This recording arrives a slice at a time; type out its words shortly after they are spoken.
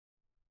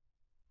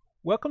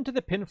Welcome to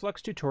the PinFlux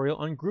tutorial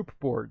on group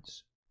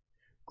boards.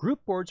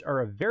 Group boards are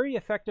a very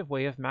effective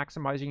way of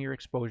maximizing your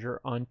exposure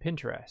on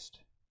Pinterest.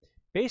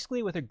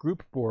 Basically, with a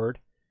group board,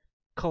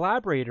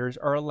 collaborators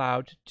are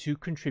allowed to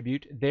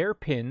contribute their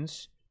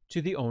pins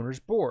to the owner's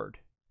board.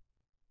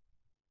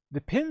 The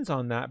pins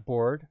on that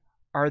board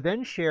are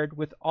then shared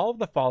with all of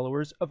the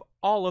followers of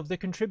all of the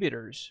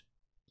contributors.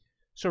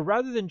 So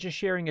rather than just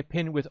sharing a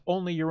pin with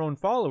only your own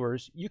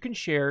followers, you can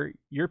share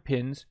your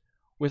pins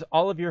with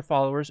all of your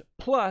followers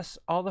plus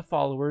all the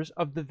followers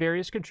of the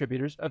various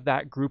contributors of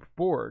that group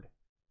board.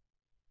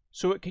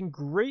 So it can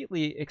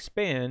greatly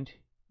expand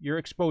your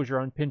exposure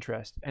on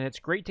Pinterest, and it's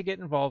great to get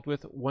involved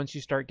with once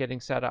you start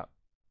getting set up.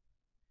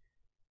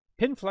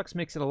 PinFlux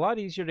makes it a lot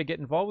easier to get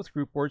involved with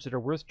group boards that are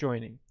worth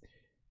joining.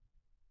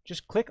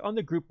 Just click on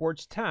the Group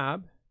Boards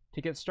tab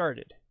to get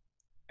started,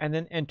 and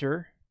then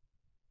enter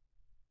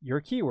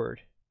your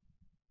keyword.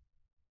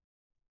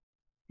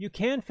 You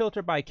can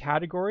filter by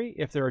category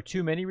if there are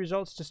too many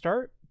results to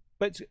start,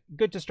 but it's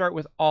good to start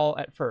with all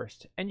at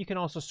first. And you can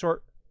also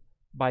sort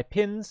by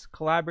pins,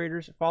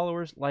 collaborators,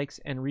 followers, likes,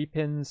 and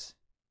repins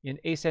in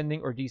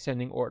ascending or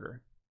descending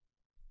order.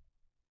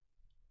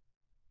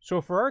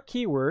 So for our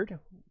keyword,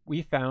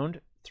 we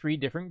found 3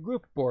 different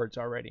group boards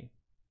already.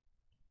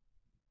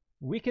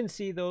 We can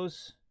see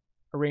those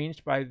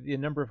arranged by the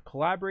number of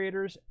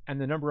collaborators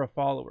and the number of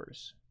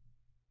followers.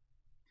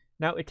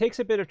 Now, it takes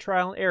a bit of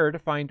trial and error to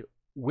find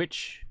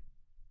which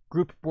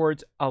group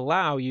boards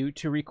allow you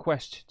to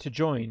request to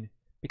join,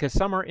 because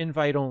some are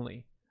invite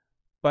only.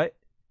 But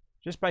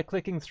just by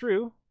clicking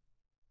through,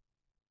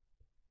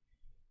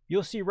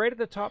 you'll see right at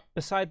the top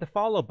beside the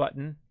follow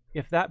button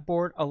if that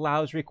board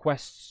allows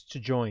requests to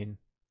join.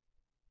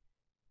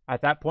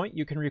 At that point,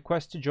 you can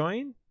request to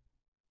join,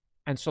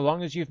 and so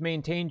long as you've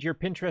maintained your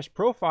Pinterest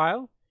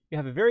profile, you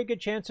have a very good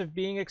chance of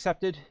being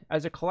accepted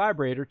as a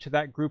collaborator to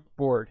that group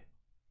board.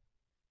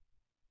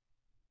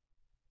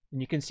 And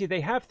you can see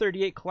they have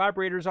 38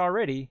 collaborators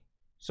already,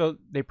 so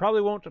they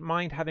probably won't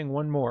mind having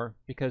one more,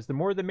 because the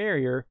more the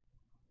merrier.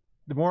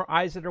 The more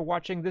eyes that are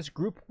watching this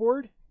group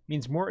board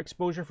means more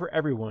exposure for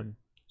everyone.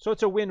 So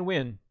it's a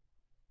win-win.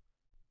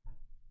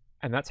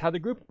 And that's how the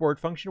group board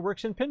function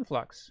works in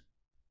PinFlux.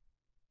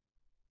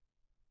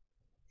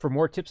 For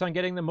more tips on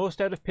getting the most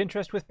out of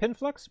Pinterest with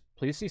PinFlux,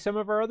 please see some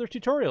of our other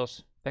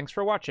tutorials. Thanks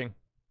for watching.